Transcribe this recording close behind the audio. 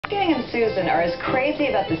Wolfgang and Susan are as crazy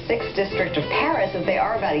about the 6th district of Paris as they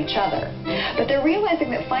are about each other. But they're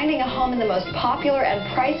realizing that finding a home in the most popular and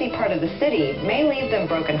pricey part of the city may leave them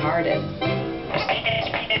brokenhearted.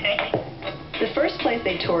 The first place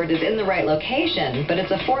they toured is in the right location, but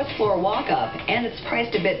it's a 4th floor walk-up, and it's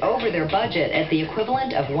priced a bit over their budget at the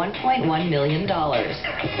equivalent of $1.1 million.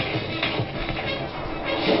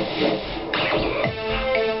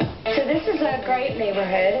 So this is a great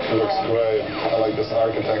neighborhood. It looks great. I like this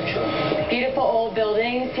architecture. Beautiful old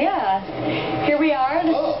buildings, yeah. Here we are.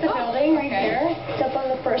 This is the building right here. It's up on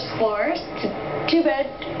the 1st floor. It's a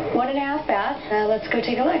 2-bed, 1.5 bath. Let's go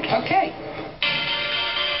take a look. Okay.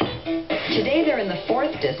 Today they're in the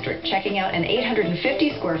 4th district checking out an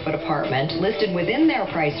 850 square foot apartment listed within their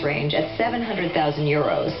price range at 700,000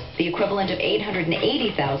 euros, the equivalent of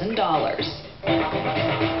 $880,000.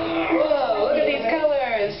 Whoa, look at these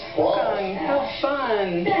colors. Wow. How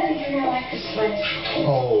fun.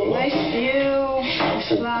 Oh, look. Nice view,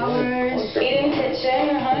 flowers. Eating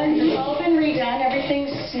kitchen, It's all been redone.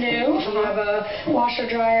 Everything's new. We have a washer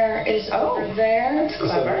dryer is over there. Is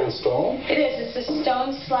that real stone? It is. It's a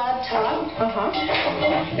stone slab top.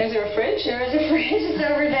 Is there a fridge? There is a fridge. It's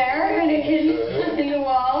over there and it hidden in the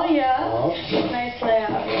wall. Yeah. Nice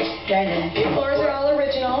layout. The floors are all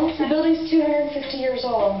original. The building's 250 years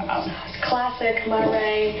old. It's classic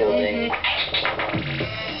Monterey building.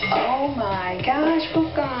 Oh my gosh,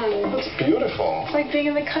 Wolfgang. It's beautiful. It's like being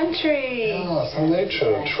in the country. Yeah, some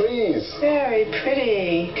nature, trees. Very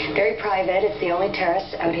pretty. Very private. It's the only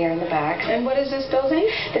terrace out here in the back. And what is this building?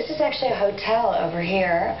 This is actually a hotel over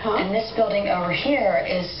here. And this building over here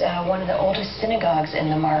is one of the oldest synagogues in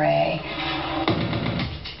the Marais.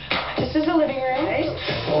 This is the living room.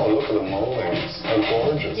 Oh, look at the moldings. How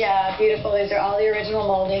gorgeous. Yeah, beautiful. These are all the original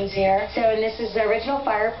moldings here. So, and this is the original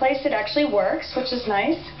fireplace. It actually works, which is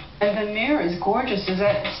nice. And the mirror is gorgeous. Does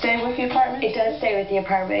that stay with the apartment? It does stay with the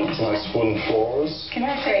apartment. Nice wooden floors. Can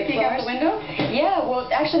I take a peek out the window? Yeah, well,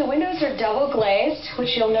 actually, the windows are double glazed,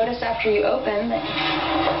 which you'll notice after you open. That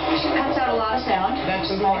cuts out a lot of sound.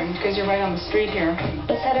 That's important because you're right on the street here.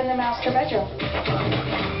 Let's head in the master bedroom.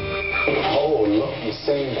 Oh, look, the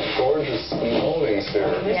same gorgeous moldings here.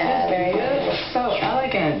 This is very good. So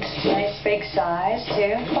elegant. Nice big size,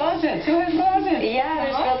 too. Closets. Who has closets? Yeah,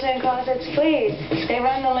 there's built-in closets, please. They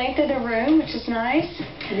run the length of the room, which is nice.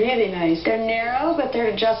 Really nice. They're narrow, but they're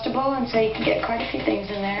adjustable, and so you can get quite a few things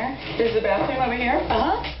in there. There's the bathroom over here.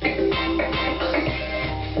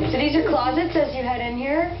 So these are closets as you head in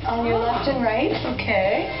here on your left and right.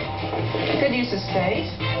 Okay. Good use of space.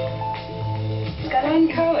 It's got fun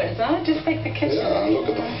colors, huh? Just like the kitchen. Yeah, look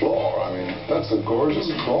at the floor. I mean, that's a gorgeous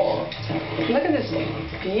floor. Look at this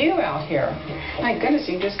view out here. My goodness,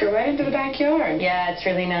 you can just go right into the backyard. Yeah, it's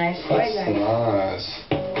really nice. That's nice.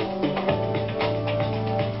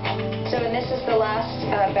 So, and this is the last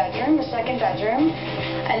bedroom, the 2nd bedroom.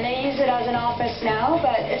 And they use it as an office now,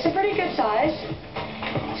 but it's a pretty good size.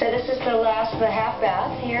 So this is the half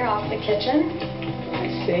bath here off the kitchen.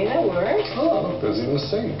 See, that works. Oh, look, there's even a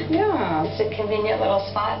sink. Yeah. It's a convenient little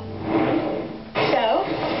spot. So,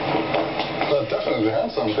 That definitely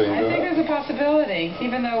has something. I think there's a possibility,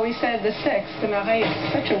 even though we said the 6th, the Marais is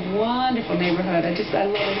such a wonderful neighborhood. I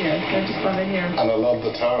love it here. I just love it here. And I love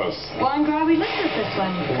the terrace. well, I'm glad we looked at this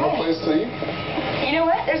one. No place to eat? You know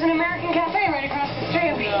what? There's an American cafe right across the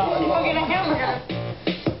street. We can go get a hamburger.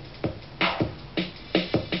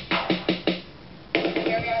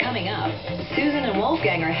 Coming up, Susan and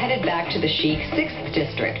Wolfgang are headed back to the chic 6th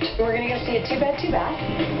district. We're going to go see a 2-bed, 2-bath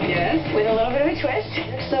Yes. with a little bit of a twist.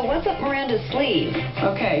 So what's up Miranda's sleeve?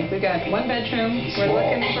 Okay, we got 1 bedroom. We're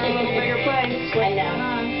looking for a little bigger place. I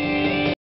know.